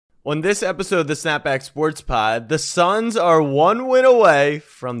On this episode of the Snapback Sports Pod, the Suns are one win away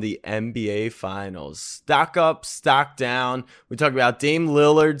from the NBA Finals. Stock up, stock down. We talk about Dame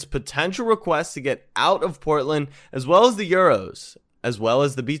Lillard's potential request to get out of Portland, as well as the Euros, as well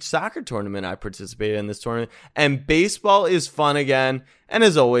as the beach soccer tournament I participated in this tournament. And baseball is fun again. And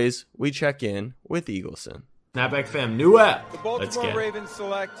as always, we check in with Eagleson. Snapback fam, new app. The Baltimore Ravens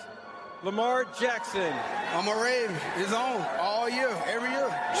select Lamar Jackson. I'm a Raven. He's on all year, every year.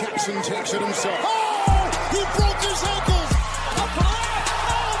 Jackson takes it himself. Oh! He broke his ankles! Up for the layup!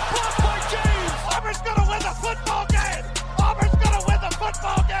 Oh, blocked by James! Auburn's gonna win the football game! Auburn's gonna win the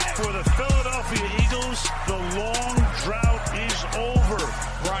football game! For the Philadelphia Eagles, the long drought is over.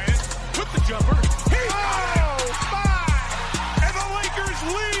 Bryant with the jumper. And the Lakers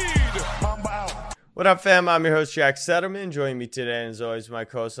lead! Mamba out. What up, fam? I'm your host, Jack Setterman. Joining me today, and as always, my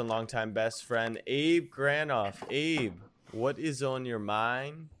co-host and longtime best friend, Abe Granoff. Abe, what is on your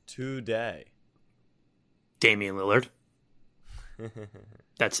mind today? Damian Lillard.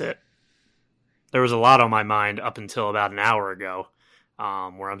 That's it. There was a lot on my mind up until about an hour ago,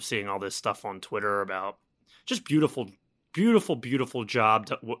 where I'm seeing all this stuff on Twitter about just beautiful job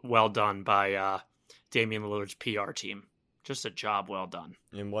well done by Damian Lillard's PR team. Just a job well done.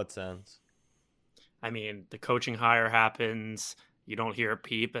 In what sense? I mean, the coaching hire happens, you don't hear a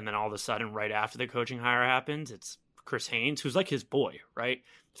peep, and then all of a sudden, right after the coaching hire happens, it's Chris Haynes, who's like his boy, right?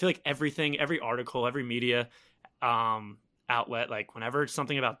 I feel like every article, every media outlet, like whenever it's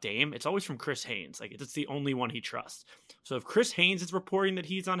something about Dame, it's always from Chris Haynes. Like, it's the only one he trusts. So if Chris Haynes is reporting that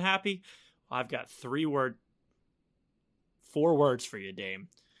he's unhappy, I've got 4 words for you, Dame.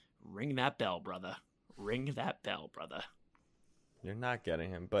 Ring that bell, brother. Ring that bell, brother. You're not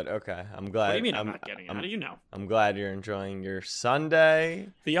getting him, but okay. I'm glad. What do you mean I'm not getting him? How do you know? I'm glad you're enjoying your Sunday.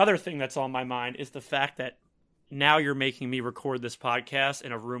 The other thing that's on my mind is the fact that now you're making me record this podcast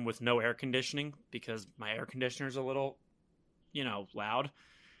in a room with no air conditioning because my air conditioner is a little, loud.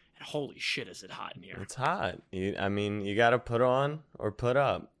 And holy shit, is it hot in here. It's hot. You got to put on or put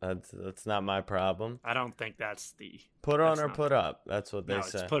up. That's not my problem. I don't think that's the... Put on or put up. That's what they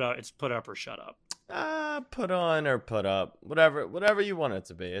say. It's put up or shut up. Put on or put up, whatever you want it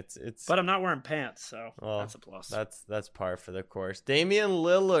to be. It's. But I'm not wearing pants, so that's a plus. That's par for the course. Damian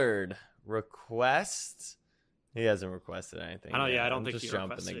Lillard request. He hasn't requested anything. I don't think he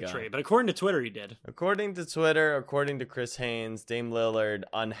requested a trade, but according to Twitter, he did. According to Twitter, according to Chris Haynes, Dame Lillard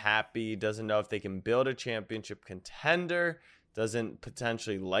unhappy, doesn't know if they can build a championship contender, doesn't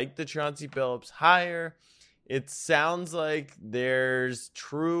potentially like the Chauncey Billups hire. It sounds like there's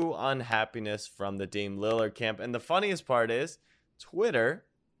true unhappiness from the Dame Lillard camp. And the funniest part is Twitter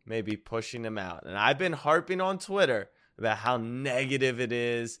may be pushing him out. And I've been harping on Twitter about how negative it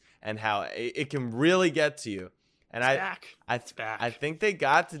is and how it can really get to you. And it's back. I think they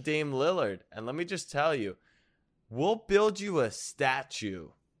got to Dame Lillard. And let me just tell you, we'll build you a statue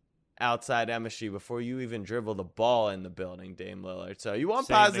outside MSG before you even dribble the ball in the building, Dame Lillard. So you want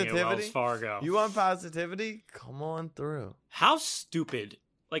positivity? Wells Fargo. You want positivity? Come on through. How stupid,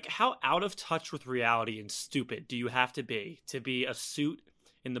 how out of touch with reality and stupid do you have to be a suit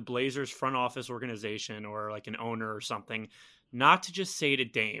in the Blazers front office organization or like an owner or something, not to just say to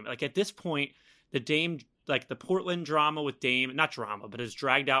Dame, at this point, the Dame, the Portland drama with Dame, not drama, but it's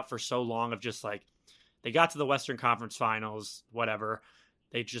dragged out for so long of just they got to the Western Conference Finals, whatever.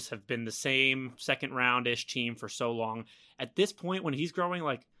 They just have been the same second round-ish team for so long. At this point, when he's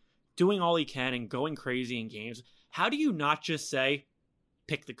growing, doing all he can and going crazy in games, how do you not just say,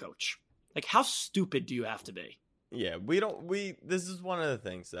 pick the coach? How stupid do you have to be? Yeah, this is one of the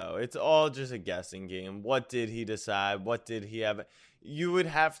things, though. It's all just a guessing game. What did he decide? What did he have? You would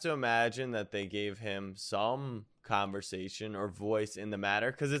have to imagine that they gave him some conversation or voice in the matter,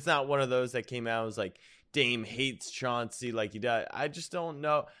 because it's not one of those that came out and was like, Dame hates Chauncey like he does. I just don't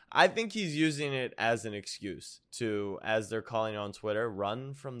know. I think he's using it as an excuse to, as they're calling it on Twitter,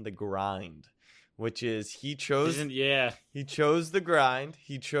 run from the grind, which is he chose the grind.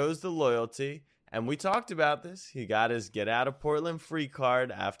 He chose the loyalty. And we talked about this. He got his get out of Portland free card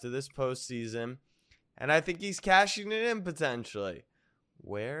after this postseason. And I think he's cashing it in potentially.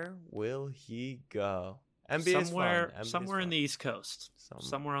 Where will he go? NBA somewhere in the East Coast.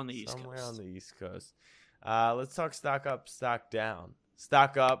 Somewhere on the East Coast. Let's talk stock up, stock down.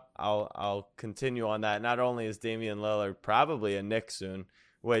 Stock up, I'll continue on that. Not only is Damian Lillard probably a Knick soon,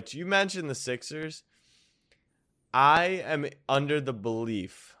 which you mentioned the Sixers. I am under the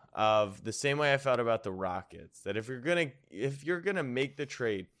belief of the same way I felt about the Rockets, that if you're gonna make the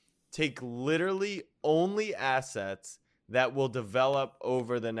trade, take literally only assets that will develop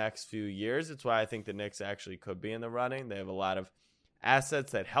over the next few years. It's why I think the Knicks actually could be in the running. They have a lot of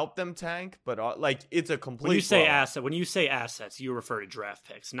assets that help them tank, but like it's a complete. When you say blowout. assets, you refer to draft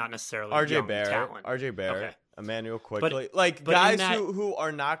picks, not necessarily RJ Barrett, talent. RJ Barrett, Okay. Emmanuel Quickly, but guys in that- who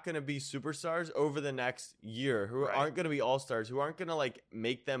are not going to be superstars over the next year, who Right. aren't going to be all-stars, who aren't going to like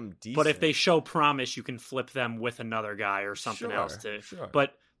make them decent. But if they show promise, you can flip them with another guy or something else too.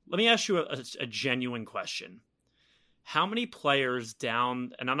 But let me ask you a genuine question. How many players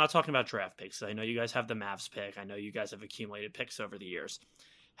down, and I'm not talking about draft picks. I know you guys have the Mavs pick. I know you guys have accumulated picks over the years.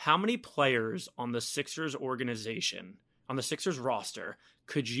 How many players on the Sixers organization, on the Sixers roster,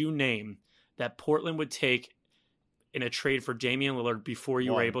 could you name that Portland would take in a trade for Damian Lillard before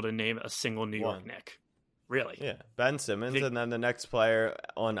you were able to name a single New York Knick? Really? Yeah, Ben Simmons, and then the next player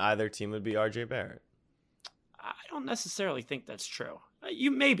on either team would be RJ Barrett. I don't necessarily think that's true.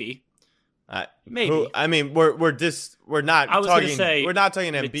 You maybe. Maybe. I mean, we're not I was talking. Gonna say we're not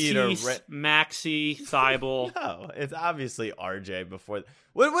talking Embiid Matisse, Maxey, Thibault. No, it's obviously RJ before.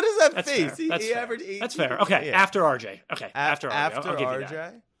 What is that That's face? fair. That's he fair. averaged 18. That's fair. Okay, Yeah. after RJ. Okay, after RJ. After I'll give you RJ.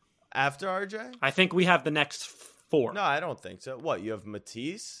 that. After RJ. I think we have the next four. No, I don't think so. What, you have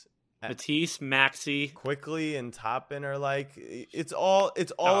Matisse, Maxey, Quickly, and Toppin are like it's all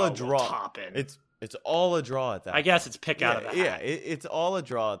a draw. Toppin. It's all a draw at that. I guess it's pick out of the Yeah, hat. it's all a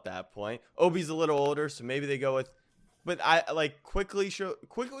draw at that point. Obi's a little older, so maybe they go with. But I like Quickly's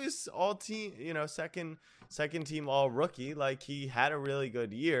all team, second team all rookie. Like he had a really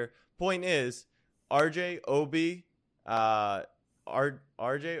good year. Point is, RJ, Obi,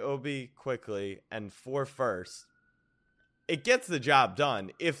 RJ, Obi, Quickly, and 4 firsts. It gets the job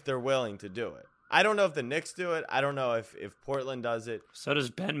done if they're willing to do it. I don't know if the Knicks do it. I don't know if Portland does it. So does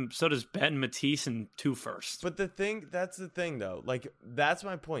Ben Matisse and 2 firsts. But that's the thing though. Like that's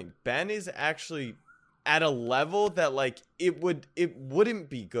my point. Ben is actually at a level that like it wouldn't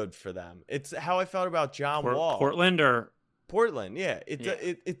be good for them. It's how I felt about John Wall. Portland, yeah.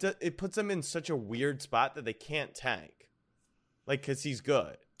 It puts them in such a weird spot that they can't tank. Like cuz he's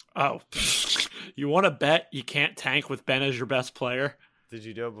good. Oh. You want to bet you can't tank with Ben as your best player? Did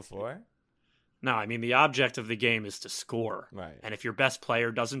you do it before? No, I mean, the object of the game is to score. Right. And if your best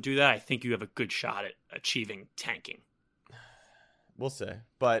player doesn't do that, I think you have a good shot at achieving tanking. We'll see.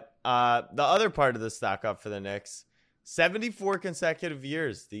 But the other part of the stock up for the Knicks, 74 consecutive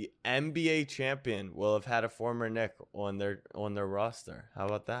years, the NBA champion will have had a former Knick on their roster. How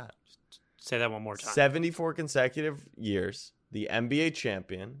about that? Say that one more time. 74 consecutive years, the NBA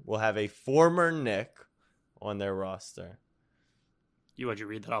champion will have a former Knick on their roster. Would you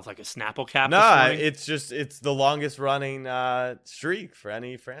read that off like a Snapple cap? No, it's the longest running streak for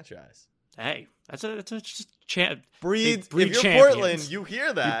any franchise. Hey, that's just breed if you're champions. Portland, you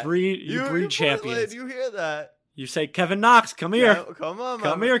hear that. You breed champions. Portland, you hear that. You say, Kevin Knox, come here. Yeah,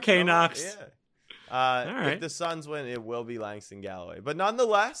 come here, K Knox. Yeah. All right. If the Suns win, it will be Langston Galloway. But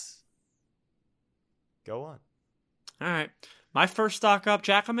nonetheless, go on. All right. My first stock up,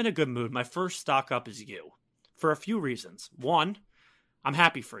 Jack, I'm in a good mood. My first stock up is you for a few reasons. One, I'm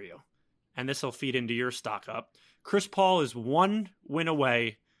happy for you, and this will feed into your stock up. Chris Paul is 1 win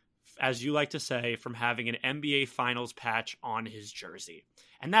away, as you like to say, from having an NBA Finals patch on his jersey.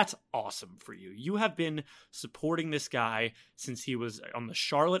 And that's awesome for you. You have been supporting this guy since he was on the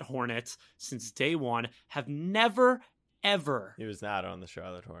Charlotte Hornets, since day one, have never, ever... He was not on the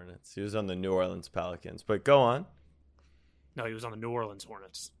Charlotte Hornets. He was on the New Orleans Pelicans. But go on. No, he was on the New Orleans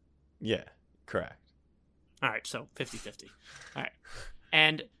Hornets. Yeah, correct. All right, so 50-50. All right.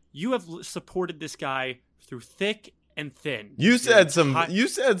 And you have supported this guy through thick and thin. You said some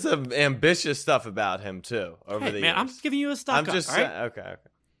ambitious stuff about him too over the years. I'm giving you a stock up. I'm just saying, right? Okay.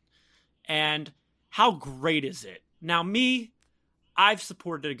 And how great is it? Now I've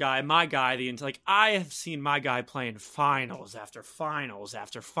supported a guy, my guy, I have seen my guy playing finals after finals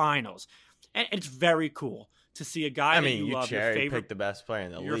after finals. And it's very cool to see a guy you love, your favorite, pick the best player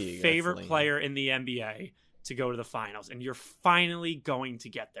in the league. Your favorite player in the NBA to go to the finals, and you're finally going to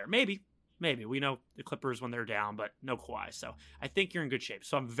get there. Maybe. We know the Clippers when they're down, but no Kawhi. So I think you're in good shape.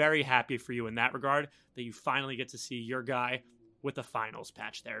 So I'm very happy for you in that regard that you finally get to see your guy with the finals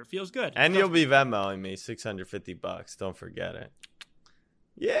patch there. It feels good. And you'll be Venmoing me $650. Don't forget it.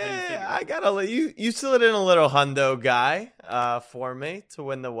 Yeah, I gotta you slid in a little hundo guy for me to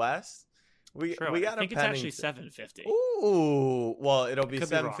win the West. We got I think it's actually $750. Ooh, well, it'll be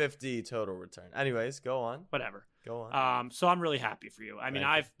 $750 total return. Anyways, go on. Whatever. Go on. So I'm really happy for you. I mean,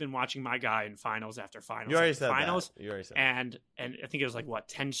 I've been watching my guy in finals after finals. You already said finals. That. You already said and I think it was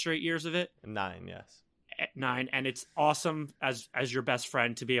 10 straight years of it. 9, yes. 9, and it's awesome as your best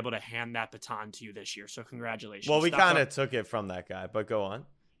friend to be able to hand that baton to you this year. So congratulations. Well, we kind of took it from that guy, but go on.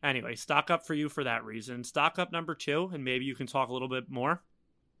 Anyway, stock up for you for that reason. Stock up number 2, and maybe you can talk a little bit more.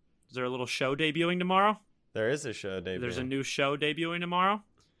 Is there a little show debuting tomorrow? There is a show debuting. There's a new show debuting tomorrow.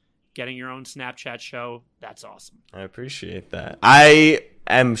 Getting your own Snapchat show. That's awesome. I appreciate that. I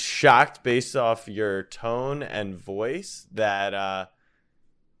am shocked based off your tone and voice that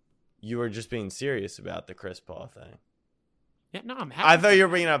you were just being serious about the Chris Paul thing. Yeah, no, I'm happy. I thought you were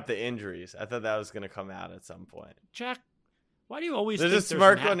bringing up the injuries. I thought that was going to come out at some point. Jack, why do you always there's think a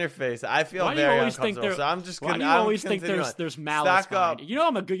smirk on your face? I feel very uncomfortable. So I'm just going to. Why do you always think there's malice behind it? You know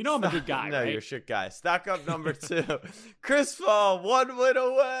I'm a good guy. No, right? you're a shit guy. Stock up number 2. Chris Paul, 1 win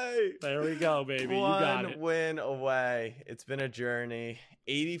away. There we go, baby. You got it. 1 win away. It's been a journey.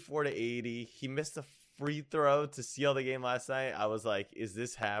 84-80. He missed a free throw to seal the game last night. I was like, is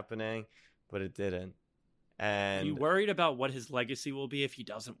this happening? But it didn't. And are you worried about what his legacy will be if he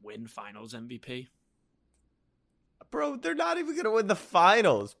doesn't win Finals MVP? Bro, they're not even gonna win the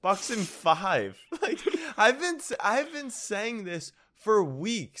finals. Bucks in 5. Like I've been saying this for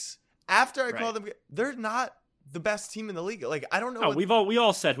weeks. After I called them, they're not the best team in the league. Like I don't know. We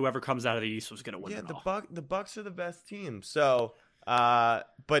all said whoever comes out of the East was gonna win. Yeah, the Bucks are the best team. So,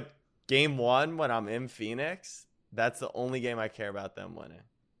 but game 1 when I'm in Phoenix, that's the only game I care about them winning.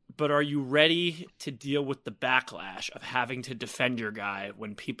 But are you ready to deal with the backlash of having to defend your guy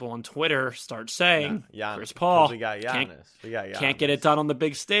when people on Twitter start saying, Chris Paul, we got Giannis. Can't get it done on the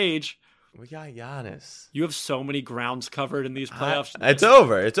big stage? We got Giannis. You have so many grounds covered in these playoffs. It's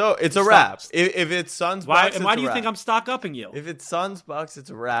over. It's a wrap. If it's Suns Bucks, why do you think I'm stock upping you? If it's Suns Bucks, it's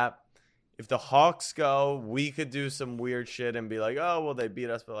a wrap. If the Hawks go, we could do some weird shit and be like, oh, well, they beat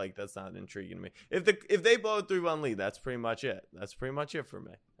us, but like that's not intriguing to me. If they blow a 3-1 lead, that's pretty much it. That's pretty much it for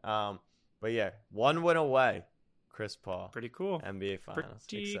me. But yeah, 1 win away, Chris Paul. Pretty cool. NBA Finals.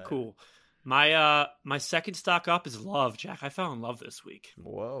 Pretty cool. My second stock up is love, Jack. I fell in love this week.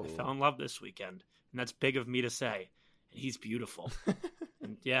 Whoa. I fell in love this weekend, and that's big of me to say. And he's beautiful.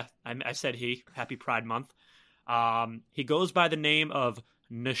 And yeah, I said he. Happy Pride Month. He goes by the name of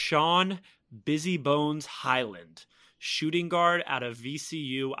Nah'Shon Busy Bones Highland, shooting guard out of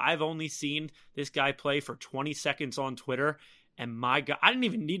VCU. I've only seen this guy play for 20 seconds on Twitter, and my God, I didn't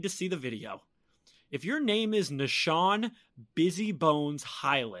even need to see the video. If your name is Nah'Shon Busy Bones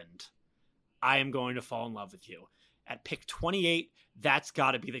Highland, I am going to fall in love with you. At pick 28, that's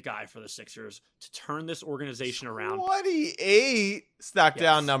got to be the guy for the Sixers to turn this organization around. 28? Stock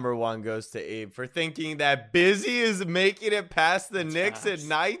down number 1 goes to Abe for thinking that Busy is making it past the Knicks at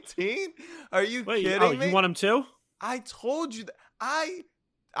 19? Are you kidding me? You want him too? I told you that.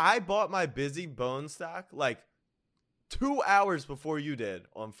 I bought my Busy Bone stock like 2 hours before you did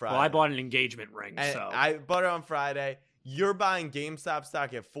on Friday. Well, I bought an engagement ring. And so I bought it on Friday. You're buying GameStop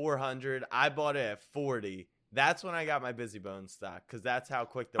stock at 400. I bought it at 40. That's when I got my Busy Bone stock because that's how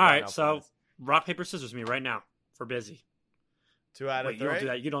quick the all right. was. So rock paper scissors me right now for Busy. 2 out of 3. You don't do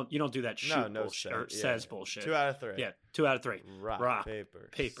that. You don't do that. Shoot no bullshit or says bullshit. 2 out of 3. Yeah, 2 out of 3. Rock paper,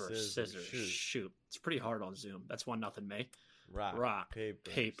 scissors, shoot. It's pretty hard on Zoom. That's 1-0 me. Rock,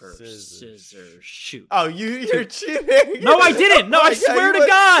 paper, scissors, shoot. Oh, you're cheating. No, I didn't. No, I swear to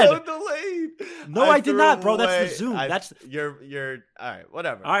God. So delayed. No, I did not, bro. That's the Zoom. That's you're all right.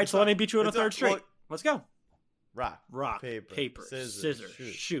 Whatever. All right, so let me beat you on a third straight. Let's go. Rock, paper, scissors,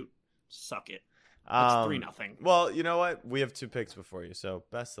 shoot. Suck it. It's 3-0. Well, you know what? We have 2 picks before you, so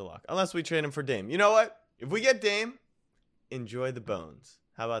best of luck. Unless we trade him for Dame. You know what? If we get Dame, enjoy the bones.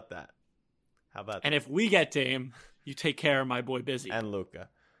 How about that? And if we get Dame, you take care of my boy Busy. And Luka.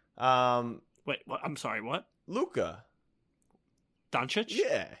 Wait, what? I'm sorry, what? Luka. Doncic?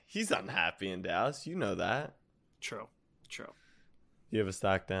 Yeah, he's unhappy in Dallas. You know that. True. You have a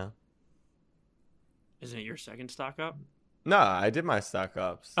stock down? Isn't it your second stock up? No, I did my stock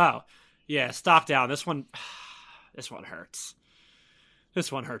ups. Oh, yeah, stock down. This one hurts.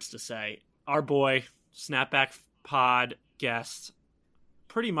 This one hurts to say. Our boy, Snapback Pod guest,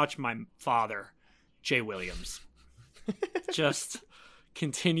 pretty much my father, Jay Williams, just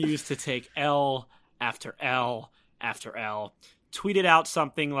continues to take L after L after L. Tweeted out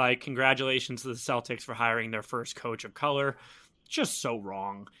something like, congratulations to the Celtics for hiring their first coach of color. Just so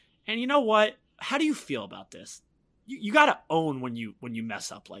wrong. And you know what? How do you feel about this? You got to own when you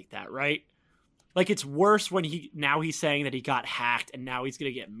mess up like that, right? Like, it's worse when he's saying that he got hacked and now he's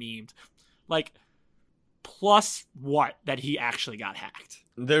going to get memed. Like, plus what? That he actually got hacked.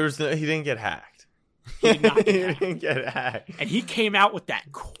 He didn't get hacked. He did not get He hacked. didn't get hacked. And he came out with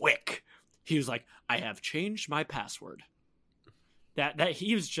that quick. He was like, I have changed my password. That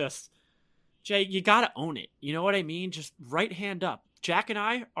he was just, Jay, you got to own it. You know what I mean? Just right hand up. Jack and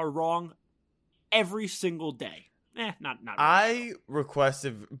I are wrong every single day. not really. I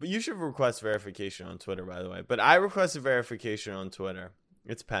requested, but you should request verification on Twitter, by the way. But I requested verification on Twitter.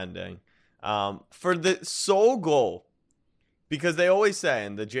 It's pending. For the sole goal, because they always say,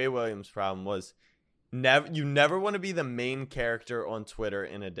 and the Jay Williams problem was, you never want to be the main character on Twitter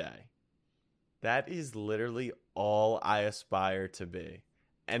in a day. That is literally all I aspire to be.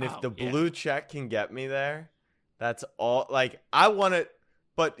 And if the blue check can get me there, that's all. Like, I want it.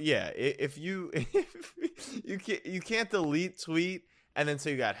 But yeah, if you can't delete tweet and then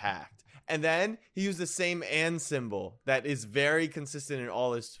say you got hacked. And then he used the same and symbol that is very consistent in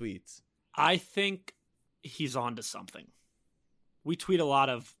all his tweets. I think he's onto something. We tweet a lot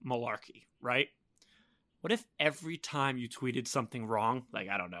of malarkey, right? What if every time you tweeted something wrong, like,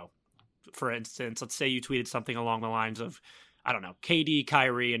 I don't know, for instance, let's say you tweeted something along the lines of, I don't know, KD,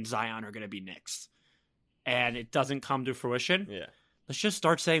 Kyrie, and Zion are going to be Knicks, and it doesn't come to fruition. Yeah. Let's just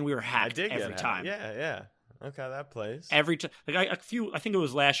start saying we were hacked every time. Yeah. Okay, that plays. Every time. Like I think it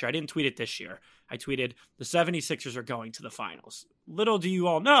was last year. I didn't tweet it this year. I tweeted, the 76ers are going to the finals. Little do you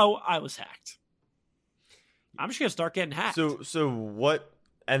all know, I was hacked. I'm just going to start getting hacked. So what?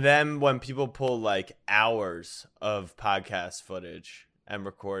 And then when people pull like hours of podcast footage and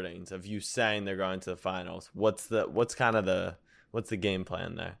recordings of you saying they're going to the finals, what's the game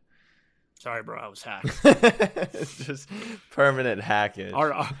plan there? Sorry, bro, I was hacked. It's just permanent hackage.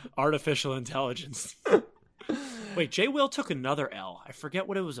 Artificial intelligence. Wait, Jay Will took another L. I forget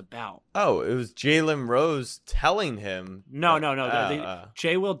what it was about. Oh, it was Jalen Rose telling him. No.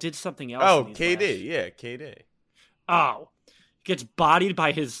 Jay Will did something else. Oh, KD. Yeah, KD. Oh, gets bodied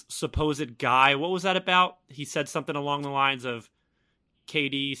by his supposed guy. What was that about? He said something along the lines of,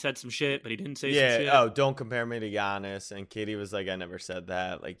 KD said some shit, but he didn't say some shit. Oh, don't compare me to Giannis. And KD was like, I never said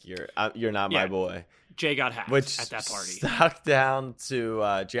that. Like, you're not my boy. Jay got hacked at that party. Stuck down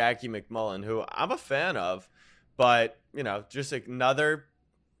to Jackie McMullen, who I'm a fan of, but, just another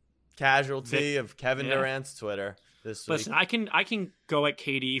casualty of Kevin Durant's Twitter this week. Listen, I can go at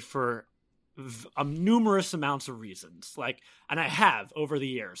KD for numerous amounts of reasons. And I have over the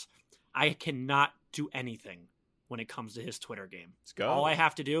years. I cannot do anything when it comes to his Twitter game. Let's go. All I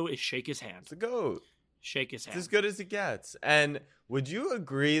have to do is shake his hand. It's a goat. Shake his hand. It's as good as it gets. And would you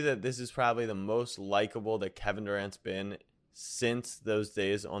agree that this is probably the most likable that Kevin Durant's been since those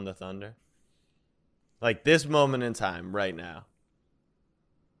days on the Thunder? Like this moment in time right now.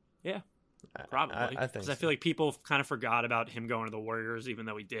 Yeah, probably. I think because I feel like people kind of forgot about him going to the Warriors, even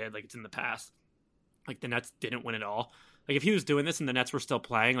though he did. Like, it's in the past. Like, the Nets didn't win it all. Like, if he was doing this and the Nets were still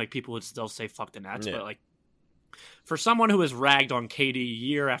playing, like, people would still say fuck the Nets. Yeah. But, like, for someone who has ragged on KD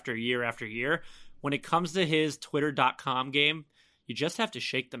year after year after year, when it comes to his Twitter.com game, you just have to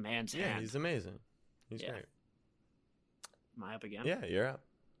shake the man's hand. Yeah, he's amazing. He's great. Am I up again? Yeah, you're up.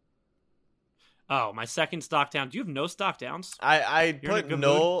 Oh, my second stock down. Do you have no stock downs? I You're put in a good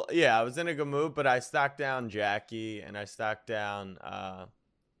no. mood? Yeah, I was in a good mood, but I stocked down Jackie and I stocked down.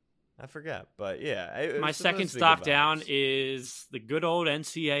 I forget, but yeah. My second stock down is the good old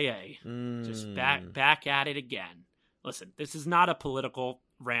NCAA. Just back at it again. Listen, this is not a political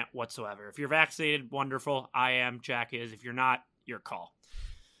rant whatsoever. If you're vaccinated, wonderful. I am. Jack is. If you're not, your call.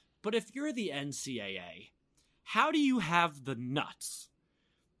 But if you're the NCAA, how do you have the nuts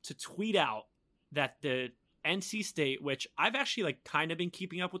to tweet out that the NC State, which I've actually kind of been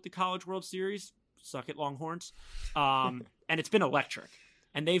keeping up with the College World Series, suck it Longhorns, and it's been electric.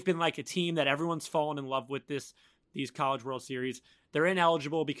 And they've been like a team that everyone's fallen in love with these College World Series. They're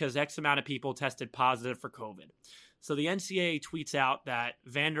ineligible because X amount of people tested positive for COVID. So the NCAA tweets out that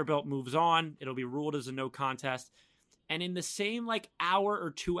Vanderbilt moves on. It'll be ruled as a no contest. And in the same hour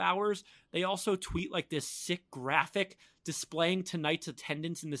or 2 hours, they also tweet this sick graphic displaying tonight's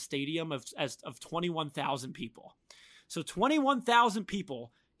attendance in the stadium of 21,000 people. So 21,000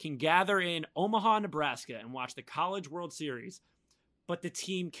 people can gather in Omaha, Nebraska and watch the College World Series, but the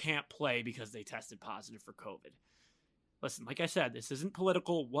team can't play because they tested positive for COVID. Listen, like I said, this isn't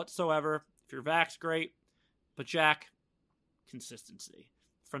political whatsoever. If you're vaxxed, great. But Jack, consistency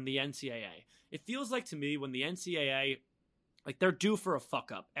from the NCAA. It feels like to me when the NCAA, they're due for a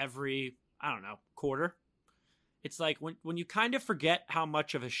fuck up every, quarter. It's like when you kind of forget how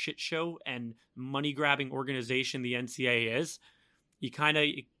much of a shit show and money grabbing organization the NCAA is,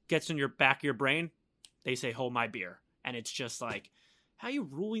 it gets in your back of your brain. They say, hold my beer. And it's just how are you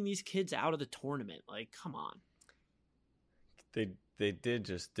ruling these kids out of the tournament? Come on. They did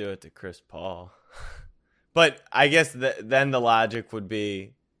just do it to Chris Paul. But I guess then the logic would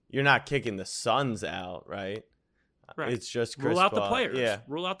be you're not kicking the Suns out, right? Right. It's just Chris rule out Paul. the players. Yeah.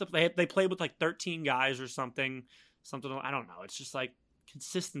 Rule out they played with 13 guys or something. I don't know. It's just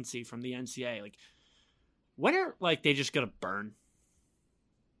consistency from the NCAA. When are they just gonna burn?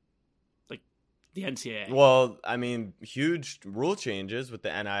 Like the NCAA. Well, I mean, huge rule changes with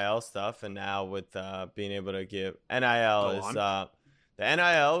the NIL stuff, and now with being able to give the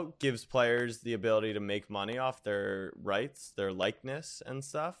NIL gives players the ability to make money off their rights, their likeness and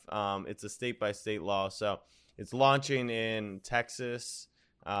stuff. It's a state by state law, so it's launching in Texas.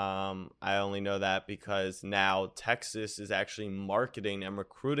 I only know that because now Texas is actually marketing and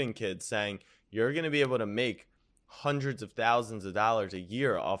recruiting kids, saying you're going to be able to make hundreds of thousands of dollars a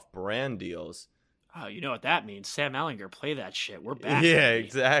year off brand deals. Oh, you know what that means? Sam Ellinger, play that shit. We're back. Yeah, baby.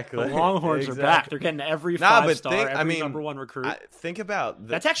 exactly. The Longhorns are back. They're getting every five-star, every number one recruit. Think about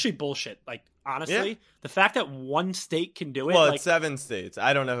that's actually bullshit. Honestly, the fact that one state can do it. Well, it's 7 states.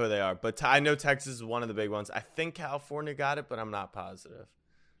 I don't know who they are, but I know Texas is one of the big ones. I think California got it, but I'm not positive.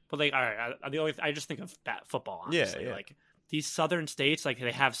 But all right. I just think of that football. Honestly, yeah. These southern states,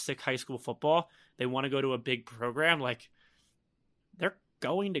 they have sick high school football. They want to go to a big program. They're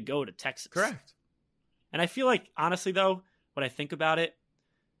going to go to Texas. Correct. And I feel honestly, though, when I think about it,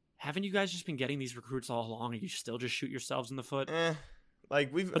 haven't you guys just been getting these recruits all along and you still just shoot yourselves in the foot? But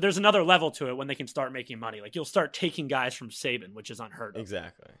there's another level to it when they can start making money. You'll start taking guys from Saban, which is unheard of.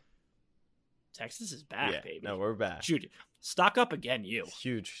 Exactly. Texas is back, baby. No, we're back. Shoot, stock up again, you.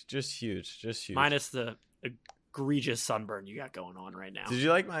 Huge. Just huge. Minus the egregious sunburn you got going on right now. Did you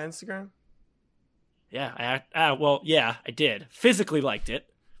like my Instagram? Yeah. I did. Physically liked it.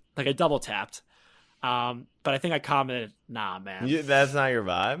 I double tapped. But I think I commented, nah, man. That's not your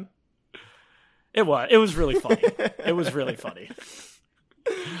vibe? It was really funny. It was really funny.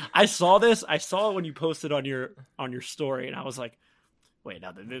 I saw it when you posted on your story, and I was like, wait,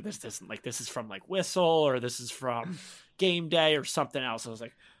 no, this isn't this is from Whistle, or this is from Game Day or something else. I was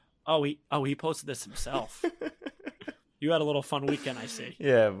like, he posted this himself. You had a little fun weekend, I see.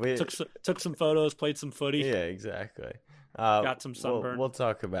 Yeah, we took some photos, played some footy. Yeah, exactly. Got some sunburn. We'll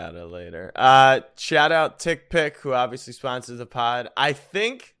talk about it later. Shout out TickPick, who obviously sponsors the pod. I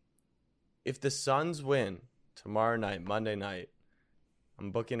think if the Suns win tomorrow night, Monday night, I'm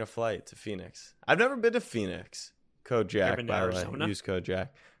booking a flight to Phoenix. I've never been to Phoenix. Code Jack, by the way. Use code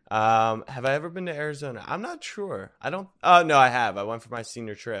Jack. Have I ever been to Arizona? I'm not sure. I don't. Oh, no, I have. I went for my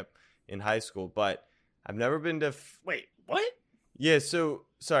senior trip in high school, but I've never been to. Wait, what? Yeah, so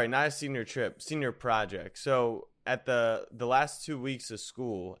sorry, not a senior trip, senior project. So at the last 2 weeks of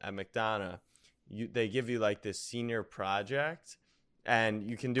school at McDonough, they give you this senior project, and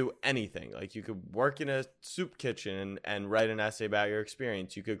you can do anything. You could work in a soup kitchen and write an essay about your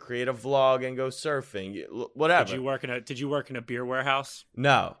experience. You could create a vlog and go surfing, whatever. Did you work in a beer warehouse?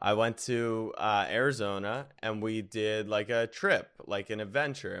 No, I went to Arizona, and we did a trip, an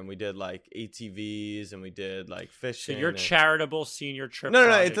adventure, and we did ATVs, and we did fishing. So your charitable senior trip. No,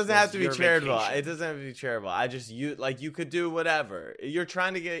 it doesn't have to be charitable. Vacation. It doesn't have to be charitable. I just you could do whatever. You're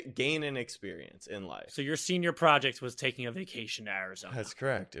trying to gain an experience in life. So your senior project was taking a vacation to Arizona. That's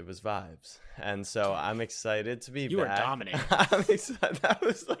correct. It was vibes, and so I'm excited to be back. You were dominating. I'm excited. That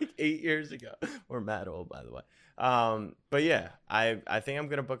was 8 years ago. We're mad old, by the way. But yeah, I think I'm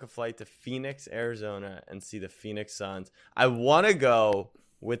gonna book a flight to Phoenix, Arizona, and see the Phoenix Suns. I want to go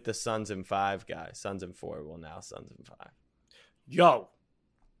with the Suns in 5 guys. Suns in 4. Well, now Suns in 5. Yo,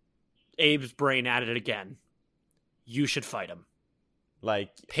 Abe's brain at it again. You should fight him.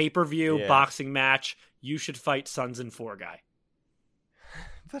 Pay-per-view boxing match. You should fight Suns in 4 guy.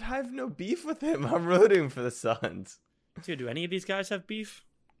 But I have no beef with him. I'm rooting for the Suns. Dude, do any of these guys have beef?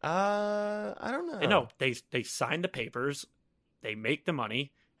 I don't know. No, they sign the papers, they make the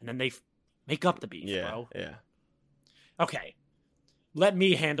money, and then they make up the beef, bro. Yeah. Okay. Let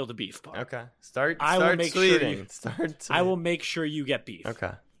me handle the beef part. Okay. Start tweeting. I will make sure you get beef.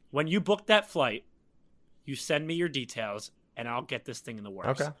 Okay. When you book that flight, you send me your details, and I'll get this thing in the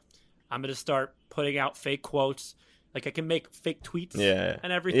works. Okay. I'm going to start putting out fake quotes. I can make fake tweets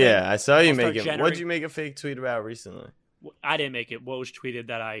and everything. Yeah, I saw you make it. What'd you make a fake tweet about recently? I didn't make it. Woj tweeted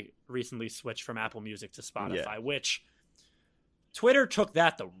that I recently switched from Apple Music to Spotify, which Twitter took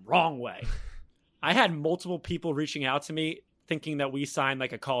that the wrong way. I had multiple people reaching out to me thinking that we signed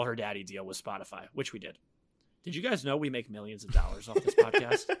a Call Her Daddy deal with Spotify, which we did. Did you guys know we make millions of dollars off this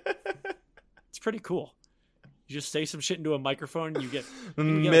podcast? It's pretty cool. You just say some shit into a microphone and you get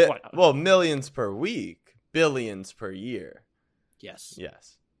what? Well, millions per week, billions per year. Yes.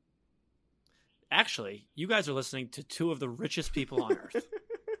 Actually, you guys are listening to 2 of the richest people on earth.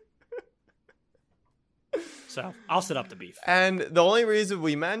 So I'll set up the beef. And the only reason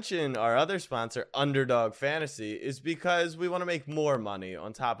we mention our other sponsor, Underdog Fantasy, is because we want to make more money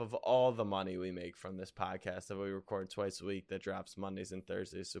on top of all the money we make from this podcast that we record twice a week that drops Mondays and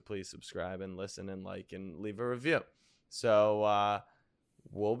Thursdays. So please subscribe and listen and like and leave a review. So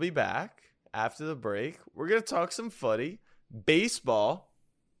we'll be back after the break. We're going to talk some footy, baseball,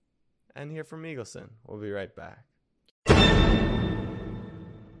 and hear from Eagleson. We'll be right back.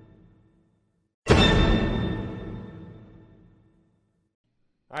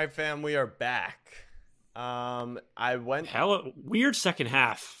 All right, fam, we are back. I went Weird second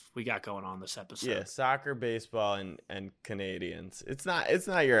half we got going on this episode. Yeah, soccer, baseball, and Canadians. It's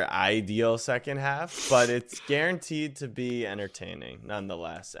not your ideal second half, but it's guaranteed to be entertaining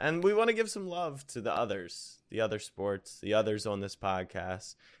nonetheless. And we want to give some love to the others, the other sports, the others on this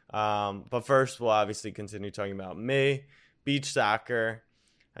podcast. But first, we'll obviously continue talking about me, beach soccer.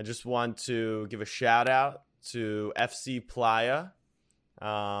 I just want to give a shout out to FC Playa.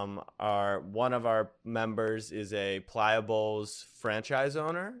 One of our members is a Playa Bowls franchise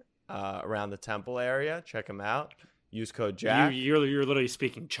owner around the Temple area. Check him out. Use code Jack. You're literally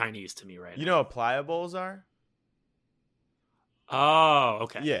speaking Chinese to me right now. You know what Playa Bowls are? Oh,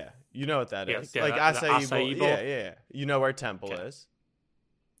 okay. Yeah, you know what that is. Like Like the acai bowl. bowl? Yeah. You know where Temple is?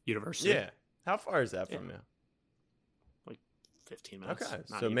 University. Yeah. How far is that from you? Like 15 minutes. Okay,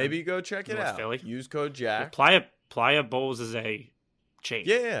 Not so even. maybe go check it North out. Philly. Use code Jack. Playa Bowls is a chain.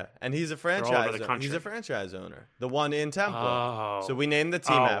 Yeah, and he's a all over franchise. the country. He's a franchise owner. The one in Temple. Oh. So we named the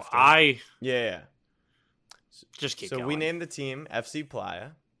team after. Yeah. Just keep So going. we named the team FC Playa.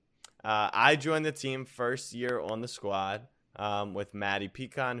 I joined the team first year on the squad with Matty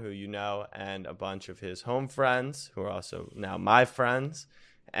Pecan, who you know, and a bunch of his home friends, who are also now my friends.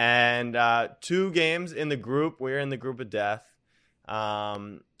 And 2 games in the group. We're in the group of death.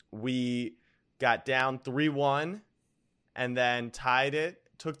 We got down 3-1 and then tied it,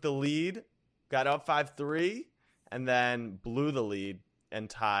 took the lead, got up 5-3, and then blew the lead and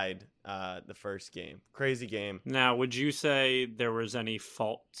tied the first game. Crazy game. Now, would you say there was any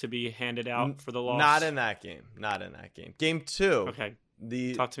fault to be handed out for the loss? Not in that game. Game 2. Okay.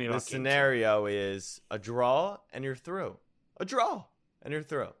 Talk to me about the game scenario is a draw and you're through. A draw and you're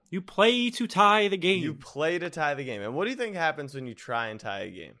through. You play to tie the game. You play to tie the game. And what do you think happens when you try and tie a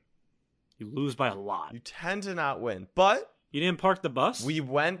game? You lose by a lot. You tend to not win. But You didn't park the bus? we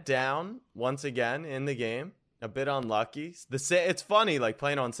went down once again in the game. A bit unlucky. It's funny, like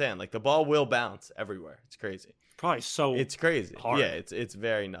playing on sand. Like the ball will bounce everywhere. It's crazy. Probably so It's crazy. hard. Yeah, it's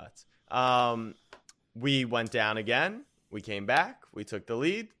very nuts. We went down again. We came back. We took the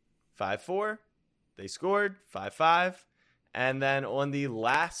lead, 5-4. They scored 5-5. And then on the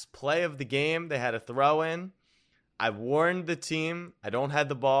last play of the game, they had a throw in. I warned the team, I don't have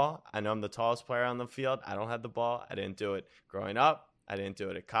the ball. I know I'm the tallest player on the field. I don't have the ball. I didn't do it growing up. I didn't do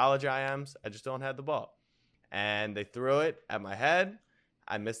it at college IMs. I just don't have the ball. And they threw it at my head.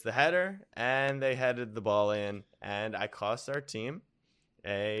 I missed the header, and they headed the ball in, and I cost our team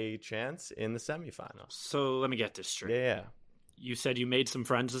a chance in the semifinals. So let me get this straight. Yeah, You said you made some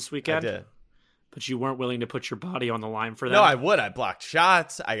friends this I weekend, did. but you weren't willing to put your body on the line for them? No, I would. I blocked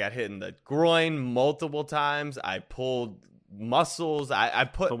shots. I got hit in the groin multiple times. I pulled muscles. I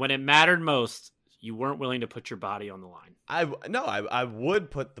But when it mattered most, you weren't willing to put your body on the line. I would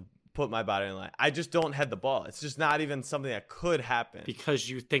put my body on the line. I just don't have the ball. It's just not even something that could happen. Because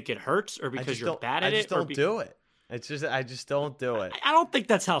you think it hurts or because you're bad at it? I just don't do it. It's just I just don't do it. I don't think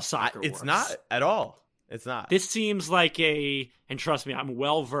that's how soccer works. It's not at all. It's not. This seems like and trust me, I'm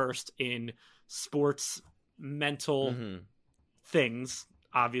well versed in sports mental things,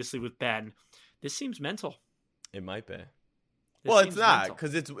 obviously with Ben. This seems mental. It might be. This Well, it's seems not mental.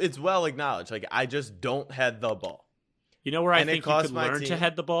 because it's well acknowledged. Like I just don't head the ball. You know where I and it think you cost could my learn to team-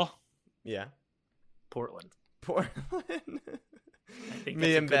 head the ball? Yeah, Portland. Portland. think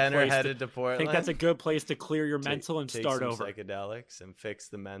Me that's a and good Ben are place to- headed to Portland. I think that's a good place to clear your mental and take start some over. psychedelics and fix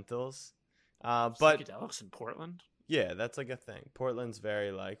the mentals. But Psychedelics in Portland? yeah, that's like a thing. Portland's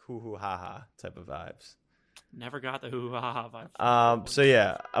very like hoo hoo ha ha type of vibes. Never got the hoo-ha vibe. So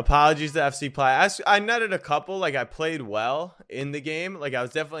yeah, apologies to FC Playa. I netted a couple. Like I played well in the game. Like I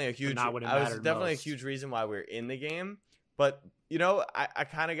was definitely a huge. not when it I was mattered definitely most. a huge reason why we were in the game. But you know, I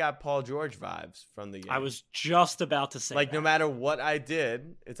kind of got Paul George vibes from the game. I was just about to say like that. no matter what I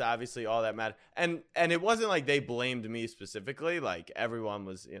did, it's obviously all that mattered. And it wasn't like they blamed me specifically. Like everyone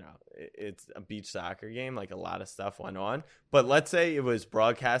was, you know, it's a beach soccer game. Like a lot of stuff went on. But let's say it was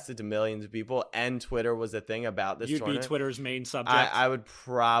broadcasted to millions of people, and Twitter was a thing about this. You'd be tournament. Twitter's main subject. I would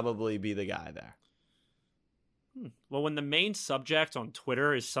probably be the guy there. Well, when the main subject on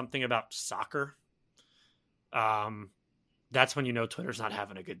Twitter is something about soccer, that's when you know Twitter's not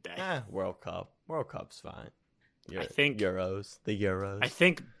having a good day. World Cup. World Cup's fine. I think the Euros. I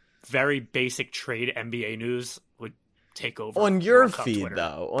think very basic trade NBA news would take over on your World Cup feed Twitter.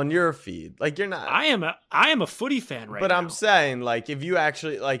 though. On your feed, like you're not. I am a footy fan right now. But I'm saying, like, if you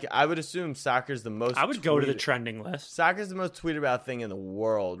actually like, I would assume soccer's the most. I would go to the trending list. Soccer's the most tweeted about thing in the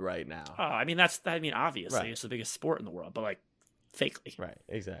world right now. Oh, I mean obviously Right. it's the biggest sport in the world, but like fakely. Right,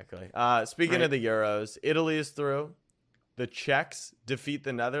 exactly. Speaking Right. of the Euros, Italy is through. The Czechs defeat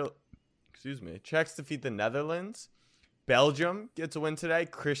the Netherlands. Belgium gets a win today.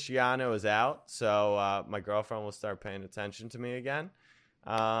 Cristiano is out, so my girlfriend will start paying attention to me again.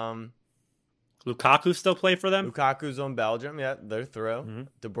 Lukaku still play for them? Lukaku's on Belgium. Yeah, they're through. Mm-hmm.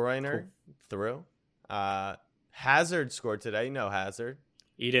 De Bruyne through. Hazard scored today. No Hazard.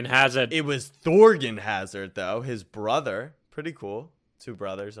 Eden Hazard. It was Thorgan Hazard, though. His brother. Pretty cool. 2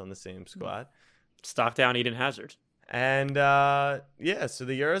 brothers on the same squad. Stock down Eden Hazard. And, so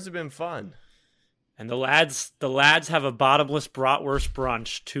the Euros have been fun. And the lads have a bottomless bratwurst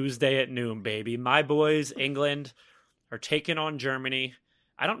brunch Tuesday at noon, baby. My boys, England, are taking on Germany.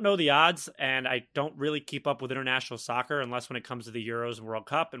 I don't know the odds, and I don't really keep up with international soccer unless when it comes to the Euros and World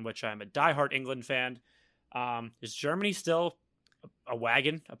Cup, in which I'm a diehard England fan. Is Germany still a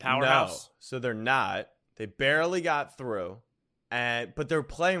wagon, a powerhouse? No, so they're not. They barely got through, but they're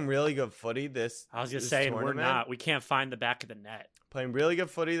playing really good footy this I was just this saying, tournament. we're not. We can't find the back of the net. Playing really good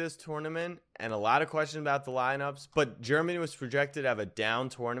footy this tournament, and a lot of questions about the lineups. But Germany was projected to have a down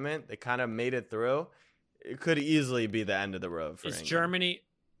tournament. They kind of made it through. It could easily be the end of the road for England.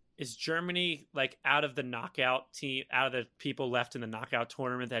 Is Germany like out of the knockout team, out of the people left in the knockout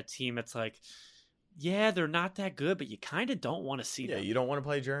tournament, that team that's like, yeah, they're not that good, but you kind of don't want to see them. Yeah, you don't want to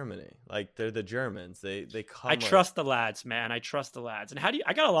play Germany. Like, they're the Germans. They come. I trust the lads, man. I trust the lads. And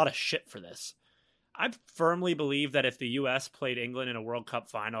I got a lot of shit for this. I firmly believe that if the U.S. played England in a World Cup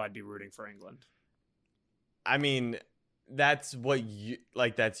final, I'd be rooting for England. I mean, that's what you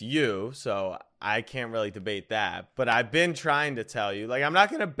like. That's you. So I can't really debate that. But I've been trying to tell you, like, I'm not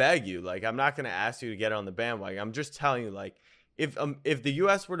going to beg you. Like, I'm not going to ask you to get on the bandwagon. I'm just telling you, like, if the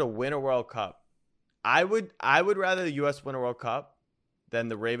U.S. were to win a World Cup, I would rather the U.S. win a World Cup than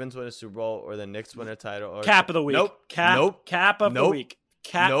the Ravens win a Super Bowl or the Knicks win a title. Or Cap of the week. Nope. Cap of the week.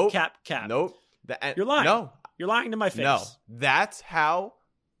 Cap. Nope. You're lying. No. You're lying to my face. No. That's how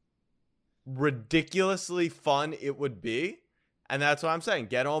ridiculously fun it would be. And that's what I'm saying.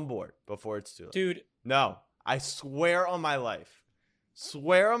 Get on board before it's too late. Dude. No. I swear on my life.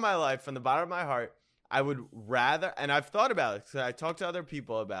 Swear on my life from the bottom of my heart. I would rather, and I've thought about it because I talked to other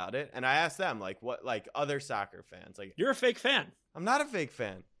people about it, and I asked them, like, what, like other soccer fans. Like, you're a fake fan. I'm not a fake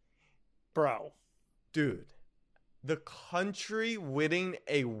fan. Bro. Dude, the country winning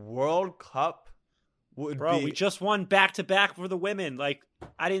a World Cup would be. We just won back-to-back for the women. Like,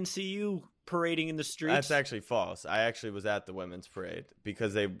 I didn't see you parading in the streets. That's actually false. I actually was at the women's parade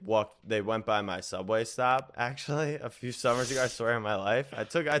because they went by my subway stop, actually, a few summers ago. I swear on my life. I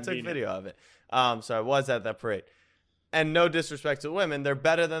took video of it. So I was at that parade. And no disrespect to the women, they're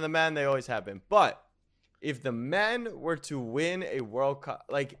better than the men. They always have been. But if the men were to win a World Cup,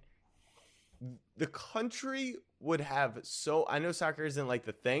 like, the country would have I know soccer isn't like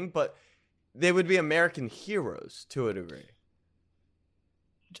the thing, but they would be American heroes to a degree.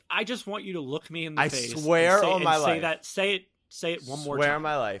 I just want you to look me in the face. I swear on my life. Say it one more time. Swear on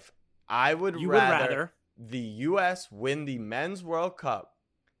my life. I would rather the U.S. win the men's World Cup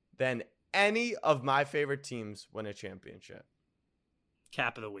than any of my favorite teams win a championship.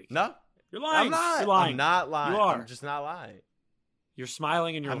 Cap of the week. No. You're lying. I'm not. You're lying. I'm not lying. You are. I'm just not lying. You're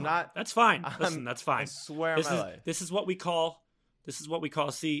smiling and you're I'm lying. not. That's fine. Listen, that's fine. I swear on my life. This is what we call.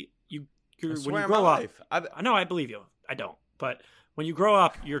 See, when you swear on grow my up. life. I know. I believe you. I don't. But when you grow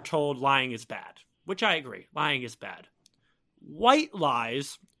up, you're told lying is bad, which I agree. Lying is bad. White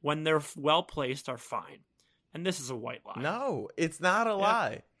lies, when they're well placed, are fine. And this is a white lie. No, it's not a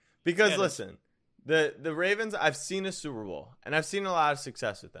lie. Because listen, the Ravens, I've seen a Super Bowl, and I've seen a lot of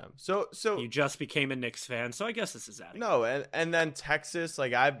success with them. So you just became a Knicks fan, so I guess this is adding. No, and then Texas,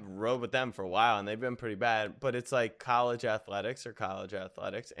 like, I've rode with them for a while, and they've been pretty bad. But it's like college athletics,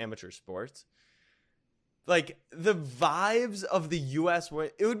 amateur sports. Like, the vibes of the U.S.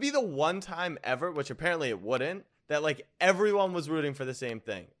 it would be the one time ever, which apparently it wouldn't, that, like, everyone was rooting for the same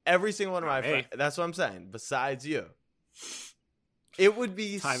thing. Every single one of my friends. That's what I'm saying. Besides you. It would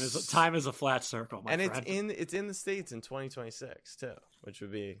be time is a flat circle, my friend. And it's in the States in 2026 too, which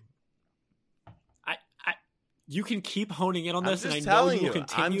would be. You can keep honing in on this, and I know you will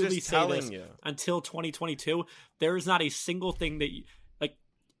continually say this until 2022. There is not a single thing that you like.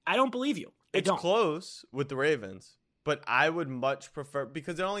 I don't believe you. It's close with the Ravens, but I would much prefer,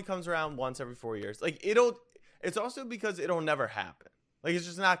 because it only comes around once every 4 years. Like it's also because it'll never happen. Like it's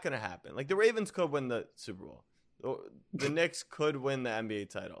just not going to happen. Like the Ravens could win the Super Bowl. The Knicks could win the NBA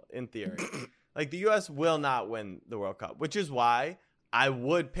title in theory. Like the US will not win the World Cup, which is why I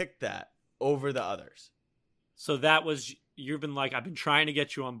would pick that over the others. So that was, you've been like, I've been trying to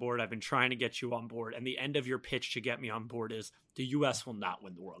get you on board. I've been trying to get you on board. And the end of your pitch to get me on board is the U.S. will not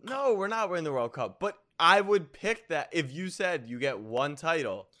win the World Cup. No, we're not winning the World Cup. But I would pick that if you said you get one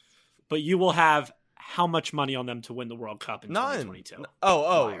title. But you will have how much money on them to win the World Cup in 2022?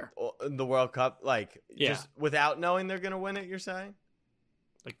 Oh, the World Cup, like Yeah. just without knowing they're going to win it, you're saying?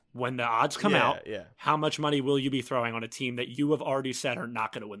 Like when the odds come Yeah, out, yeah. how much money will you be throwing on a team that you have already said are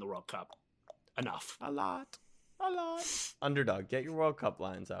not going to win the World Cup? Enough. A lot. Underdog, get your World Cup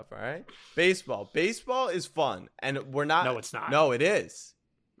lines up, all right? Baseball is fun, and we're not. No, it's not. No, it is.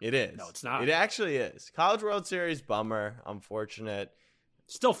 It is. No, it's not. It actually is. College World Series, bummer, unfortunate.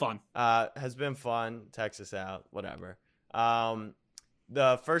 Still fun. Has been fun. Texas out, whatever.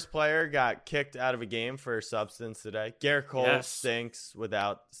 The first player got kicked out of a game for substance today. Garrett Cole stinks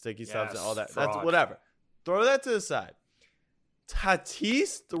without sticky substance, all that. Fraud. That's whatever. Throw that to the side.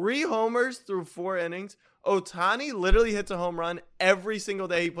 Tatis, 3 homers through 4 innings. Ohtani literally hits a home run every single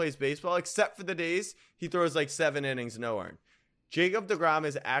day he plays baseball, except for the days he throws like 7 innings, no earned. Jacob deGrom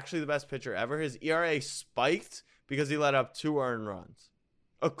is actually the best pitcher ever. His ERA spiked because he let up 2 earned runs.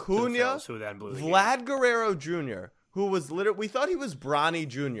 Acuna, Vlad Guerrero Jr., who was literally, we thought he was Bronny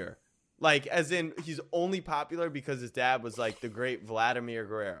Jr., like as in he's only popular because his dad was like the great Vladimir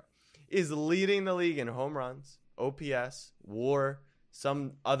Guerrero, is leading the league in home runs, OPS, WAR,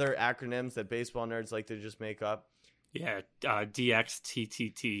 some other acronyms that baseball nerds like to just make up. Yeah,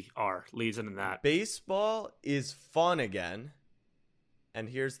 DXTTTR leads into that. Baseball is fun again, and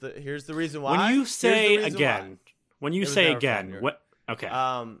here's the reason why. When you say again, fun. what? Okay.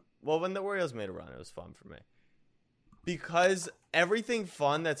 Well, when the Orioles made a run, it was fun for me because everything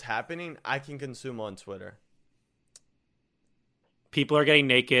fun that's happening, I can consume on Twitter. People are getting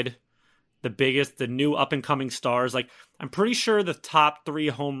naked. The new up and coming stars. Like, I'm pretty sure the top 3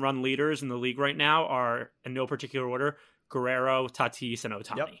 home run leaders in the league right now are, in no particular order, Guerrero, Tatis, and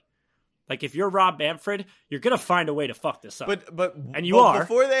Ohtani. Yep. Like, if you're Rob Manfred, you're gonna find a way to fuck this up. But you are.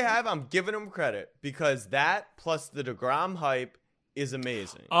 Before they have, I'm giving them credit because that plus the DeGrom hype is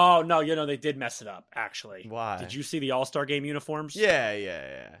amazing. Oh no, they did mess it up. Actually, why? Did you see the All-Star Game uniforms?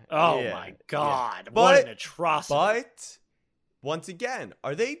 Yeah. Oh my God, what an atrocity! But once again,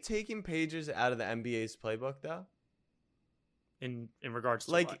 are they taking pages out of the NBA's playbook though? In regards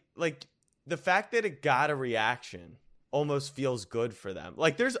to like the fact that it got a reaction almost feels good for them.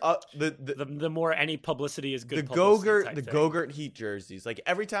 Like there's the more any publicity is good. The Gogurt Heat jerseys. Like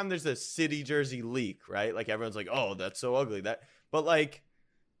every time there's a city jersey leak, right? Like everyone's like, "Oh, that's so ugly." But like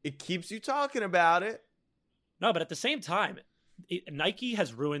it keeps you talking about it. No, but at the same time, Nike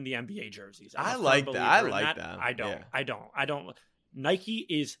has ruined the NBA jerseys. I like that. I like them. I don't. Nike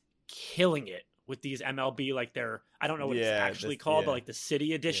is killing it with these MLB, like I don't know what it's actually called, but like the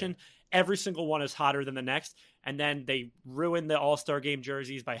city edition. Yeah. Every single one is hotter than the next. And then they ruin the All-Star Game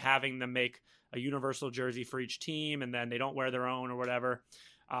jerseys by having them make a universal jersey for each team, and then they don't wear their own or whatever.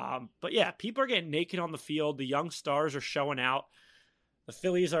 But yeah, people are getting naked on the field. The young stars are showing out. The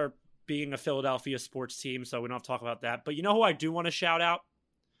Phillies are being a Philadelphia sports team, so we don't have to talk about that. But you know who I do want to shout out?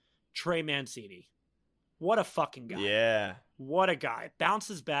 Trey Mancini. What a fucking guy. Yeah. What a guy.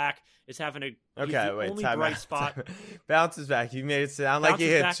 Bounces back, is having a only bright spot. Bounces back. You made it sound like he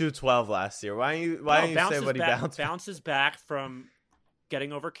hit 212 last year. Why don't you say what he bounced back? Bounces back from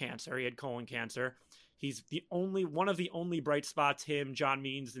getting over cancer. He had colon cancer. He's one of the only bright spots, him, John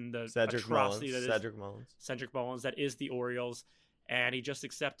Means, and the Cedric atrocity Mullins. that is Cedric Mullins, that is the Orioles. And he just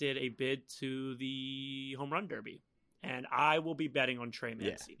accepted a bid to the Home Run Derby. And I will be betting on Trey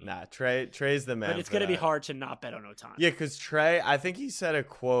Mancini. Yeah, Trey's the man. But it's going to be hard to not bet on Ohtani. Yeah, because Trey, I think he said a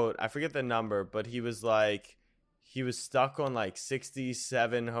quote. I forget the number, but he was like, he was stuck on like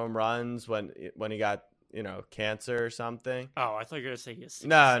 67 home runs when he got, cancer or something. Oh, I thought you were going to say he has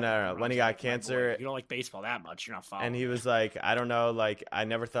No. When he got cancer. You don't like baseball that much. You're not following. And he was like, I don't know, like, I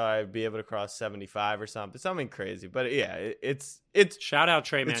never thought I'd be able to cross 75 or something crazy. But yeah, it's shout out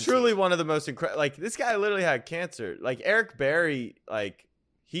Trey Mancini. It's truly one of the most incredible. Like, this guy literally had cancer. Like, Eric Berry, like,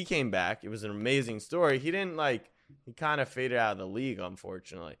 he came back. It was an amazing story. He didn't, like, he kind of faded out of the league,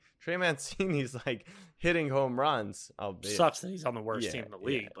 unfortunately. Trey Mancini's, like, hitting home runs. Sucks that he's on the worst team in the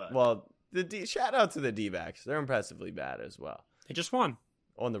league. Yeah. But well, shout out to the D-backs. They're impressively bad as well. They just won.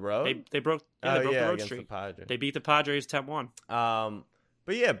 On the road? They broke the road against streak. The Padres. They beat the Padres 10-1. But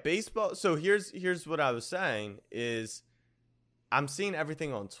But yeah, baseball. So here's what I was saying is I'm seeing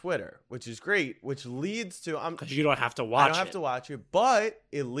everything on Twitter, which is great, which leads to because you don't have to watch it. I don't have to watch it, but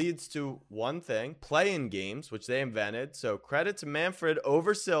it leads to one thing: play-in games, which they invented. So credit to Manfred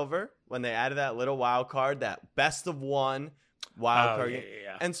over Silver when they added that little wild card, that best of one wild card game.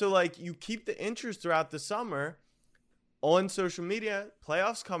 Yeah. And so like you keep the interest throughout the summer on social media.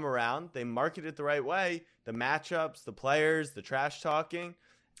 Playoffs come around, they market it the right way, the matchups, the players, the trash talking,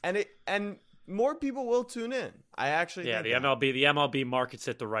 and more people will tune in. I actually think the MLB markets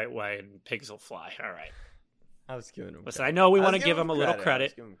it the right way, and pigs will fly. All right. I was giving him. Listen, credit. I know we want to give him a little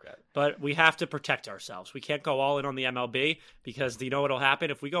credit, I was credit, but we have to protect ourselves. We can't go all in on the MLB because you know what'll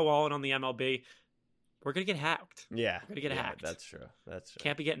happen if we go all in on the MLB. We're gonna get hacked. Yeah, we're gonna get hacked. That's true. That's true.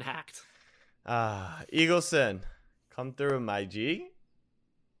 Can't be getting hacked. Eagleson, come through, my G.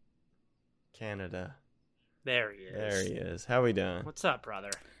 Canada. There he is. There he is. How we doing? What's up, brother?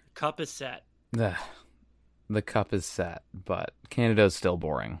 Cup is set. The cup is set, but Canada's still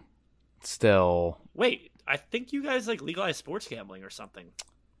boring. Still. Wait, I think you guys like legalized sports gambling or something.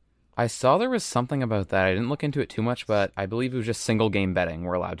 I saw there was something about that. I didn't look into it too much, but I believe it was just single game betting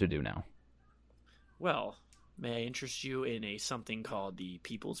we're allowed to do now. Well, may I interest you in something called the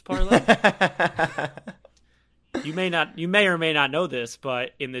People's Parlay? You may or may not know this,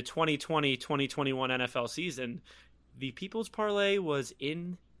 but in the 2020-2021 NFL season, the People's Parlay was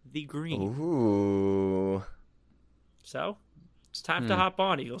in the green. Ooh. So, it's time to hop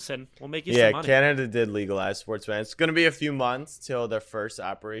on, Eagleson. We'll make you some money. Yeah, Canada did legalize sports betting. It's going to be a few months till their first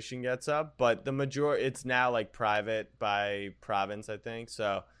operation gets up, but the majority, it's now like private by province, I think.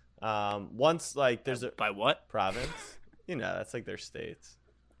 So, once like there's by what? Province? That's like their states.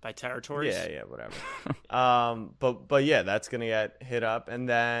 By territories? Yeah, whatever. But yeah, that's going to get hit up. And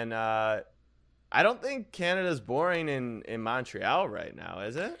then I don't think Canada's boring in Montreal right now,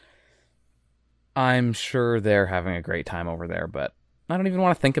 is it? I'm sure they're having a great time over there, but I don't even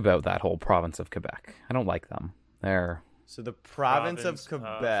want to think about that whole province of Quebec. I don't like them. So the province of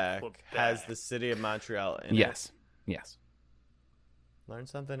Quebec has the city of Montreal in it? Yes. Learn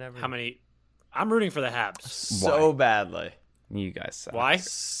something every day. How many? I'm rooting for the Habs. So badly. You guys suck. Why?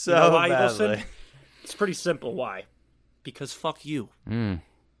 So you know why, badly. Eagleson? It's pretty simple. Why? Because fuck you.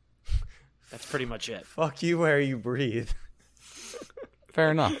 That's pretty much it. Fuck you where you breathe.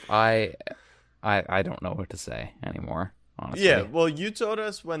 Fair enough. I don't know what to say anymore, honestly. Yeah, well, you told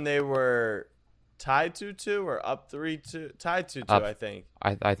us when they were tied 2-2 or up 3-2. Tied 2-2, I think.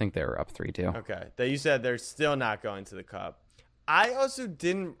 I think they were up 3-2. Okay. You said they're still not going to the Cup. I also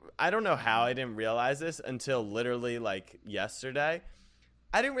I don't know how I didn't realize this until literally like yesterday.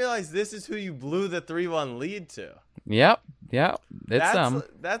 I didn't realize this is who you blew the 3-1 lead to. Yep. It's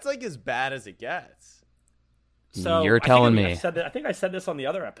That's like as bad as it gets. So you're telling me. I think I said this on the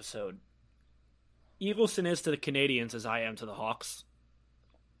other episode. Eagleson is to the Canadians as I am to the Hawks.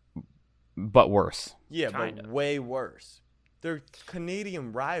 But worse. Yeah, Kinda. but way worse. They're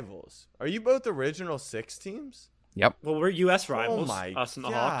Canadian rivals. Are you both original 6 teams? Yep. Well, we're U.S. rivals, my us and the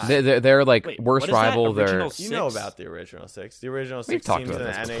God. Hawks. They're like Wait, worst what is that? rival. Original They're You know Six? about the original 6. The original 6 We've talked teams in the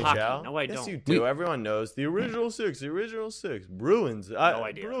about this NHL. before. No, I Yes, don't. you do. Everyone knows the original 6. The original 6. Bruins. No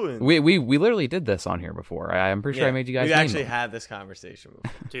idea. Bruins. we literally did this on here before. I'm pretty sure I made you guys. We name actually them. had this conversation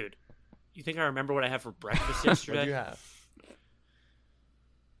before. Dude, you think I remember what I had for breakfast What yesterday? do you have?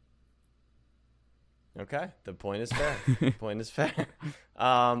 Okay, the point is fair.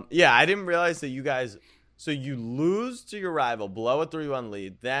 Yeah, I didn't realize that you guys. So you lose to your rival, blow a 3-1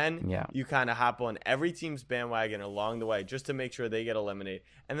 lead, then you kind of hop on every team's bandwagon along the way just to make sure they get eliminated,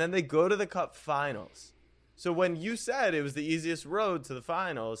 and then they go to the Cup Finals. So when you said it was the easiest road to the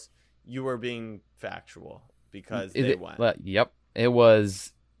finals, you were being factual because they went. Yep, it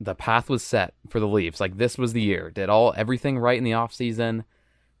was. The path was set for the Leafs. Like, this was the year. Did everything right in the offseason.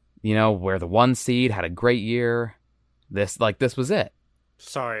 Where the 1 seed had a great year. This was it.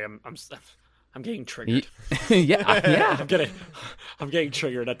 Sorry, I'm getting triggered. yeah. I'm getting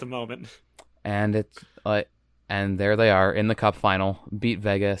triggered at the moment. And it's and there they are in the Cup final, beat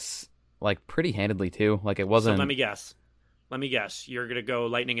Vegas pretty handedly too. It wasn't. So let me guess. You're gonna go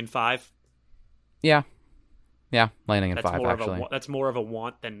Lightning in 5. Yeah, Lightning in 5. Actually, that's more of a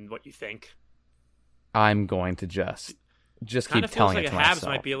want than what you think. I'm going to just kind keep of telling feels it to like a Habs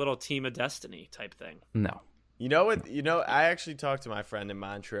myself. might be a little team of destiny type thing. No. You know what? I actually talked to my friend in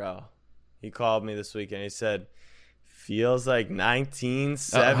Montreal. He called me this week and he said, "Feels like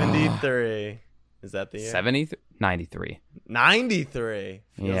 1973." Is that the year? 93. 93.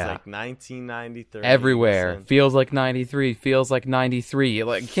 Feels Yeah. like 1993. Everywhere. Listen. Feels like 93. Feels like 93.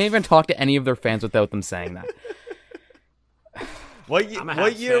 Can't even talk to any of their fans without them saying that. What I'm a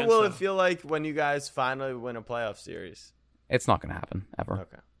what Habs year fan, will so- it feel like when you guys finally win a playoff series? It's not going to happen ever.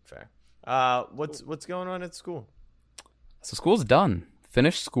 Okay, fair. What's going on at school? So school's done.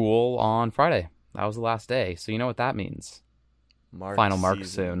 Finished school on Friday. That was the last day. So you know what that means. Mark Final marks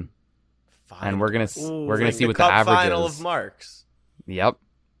season. soon. And we're gonna see Like what the cup average final is. of marks. Yep.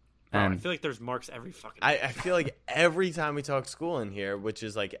 Oh, I And feel like there's marks every fucking. I feel like every time we talk school in here, which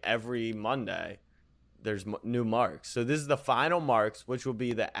is like every Monday, there's new marks. So this is the final marks, which will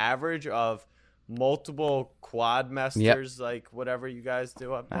be the average of multiple quadmesters, like whatever you guys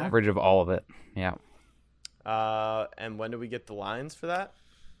do up there. average of all of it. Yeah. And when do we get the lines for that?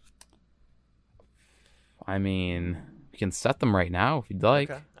 I mean, we can set them right now if you'd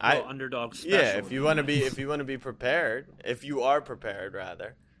like. Okay. Underdog special. Yeah, if you want to be prepared, if you are prepared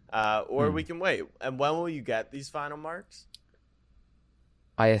rather, or we can wait. And when will you get these final marks?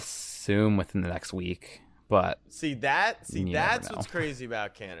 I assume within the next week, but See that's never know. what's crazy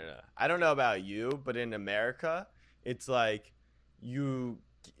about Canada. I don't know about you, but in America, it's like you're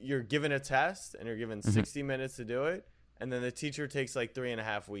given a test and you're given 60 minutes to do it, and then the teacher takes like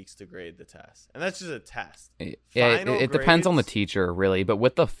 3.5 weeks to grade the test, and that's just a test. yeah, Final it depends on the grades- teacher, really. But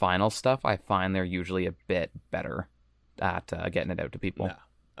with the final stuff, I find they're usually a bit better at getting it out to people. No.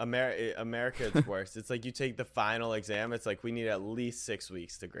 America, it's worse. It's like you take the final exam. It's like we need at least 6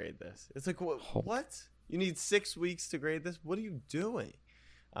 weeks to grade this. It's like what? You need 6 weeks to grade this? What are you doing?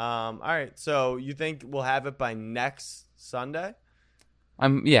 All right. So you think we'll have it by next Sunday?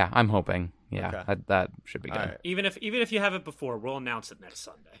 I'm hoping. Yeah, Okay. that should be good. All right. Even if you have it before, we'll announce it next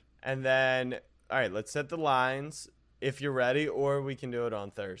Sunday. And then, all right, let's set the lines if you're ready, or we can do it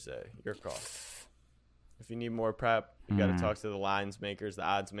on Thursday. Your call. If you need more prep, you got to talk to the lines makers, the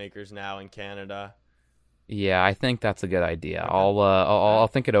odds makers now in Canada. Yeah, I think that's a good idea. I'll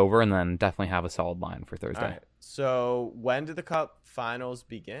think it over and then definitely have a solid line for Thursday. All right. So when do the Cup finals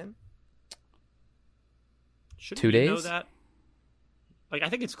begin? Shouldn't 2 you know days? that? Like, I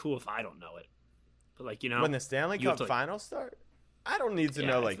think it's cool if I don't know it, but like When the Stanley you have Cup to, like- finals start? I don't need to Yeah,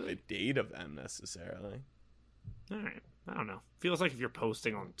 know I like feel the like- date of them necessarily. All right, I don't know. Feels like if you're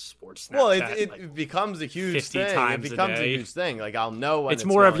posting on sports Snapchat, Well, like, it becomes a huge 50 thing. It times a becomes a day. huge thing. Like I'll know when it's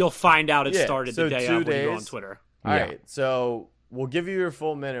more of going. you'll find out it Yeah, started so the day 2 of when you go on days. Twitter. All Yeah. right, so we'll give you your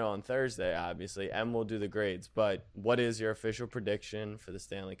full minute on Thursday, obviously, and we'll do the grades. But what is your official prediction for the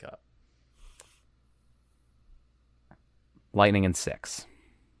Stanley Cup? Lightning in 6.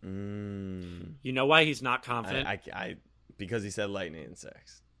 You know why he's not confident? I because he said Lightning in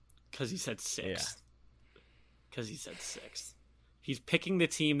 6. Because he said 6. Yeah. Because he said 6. He's picking the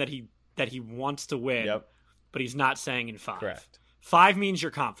team that he wants to win, Yep, but he's not saying in 5. correct. 5 means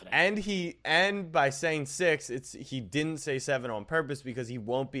you're confident. And by saying 6, he didn't say 7 on purpose because he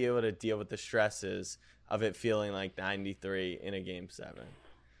won't be able to deal with the stresses of it feeling like 93 in a game 7.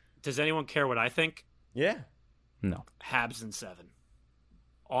 Does anyone care what I think? Yeah. No. Habs in 7.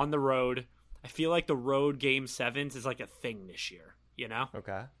 On the road. I feel like the road game 7s is like a thing this year, you know?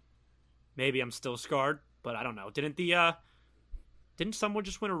 Okay. Maybe I'm still scarred, but I don't know. Didn't someone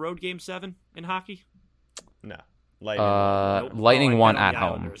just win a road game 7 in hockey? No. Lightning. Nope. Lightning I won bet on at the home.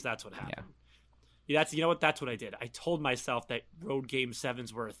 Islanders. That's what happened. Yeah, you know what? That's what I did. I told myself that road game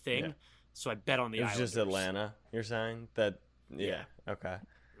 7s were a thing, Yeah. so I bet on the It was Islanders. just Atlanta, you're saying? That yeah. Okay.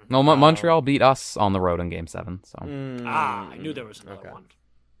 No, Montreal beat us on the road in Game 7. So I knew there was another Okay. one.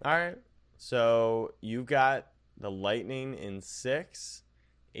 All right. So you got the Lightning in 6.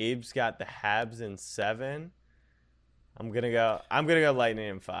 Abe's got the Habs in 7. I'm gonna go Lightning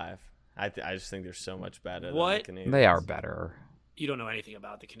in 5. I just think they're so much better What? than the Canadians. they are better. You don't know anything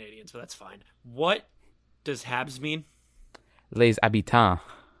about the Canadians, but that's fine. What does Habs mean? Les habitants.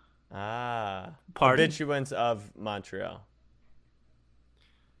 Pardon? Habituants of Montreal.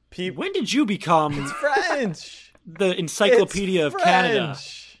 When did you become French. the Encyclopedia It's of Canada?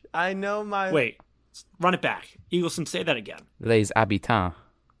 French. I know my. Wait, run it back. Eagleson, say that again. Les habitants.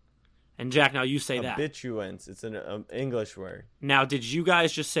 And Jack, now you say that. Habituants. It's an English word. Now, did you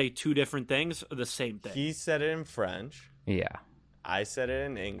guys just say two different things or the same thing? He said it in French. Yeah. I said it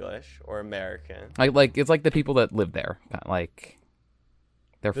in English or American. Like it's like the people that live there. Like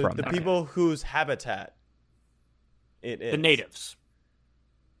they're from The there. people whose habitat it is. The natives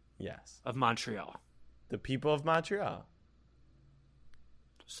Yes. of Montreal. The people of Montreal.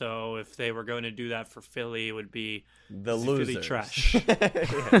 So if they were going to do that for Philly, it would be The Philly losers. trash.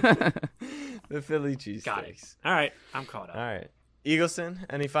 The Philly cheesesteaks. Got it. All right, I'm caught up. All right. Eagleson,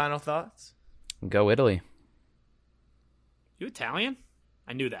 any final thoughts? Go Italy. You Italian?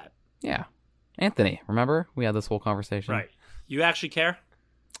 I knew that. Yeah. Anthony, remember? We had this whole conversation. Right. You actually care?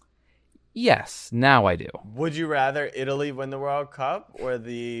 Yes, now I do. Would you rather Italy win the World Cup or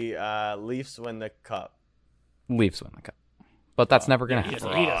the Leafs win the Cup? Leafs win the Cup. But that's never going to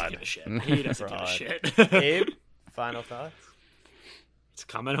happen. He doesn't give a shit. He doesn't give a shit. Abe, final thoughts? It's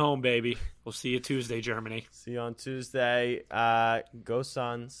coming home, baby. We'll see you Tuesday, Germany. See you on Tuesday. Go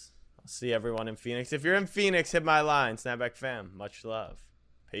Suns. I'll see everyone in Phoenix. If you're in Phoenix, hit my line. Snapback fam. Much love.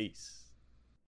 Peace.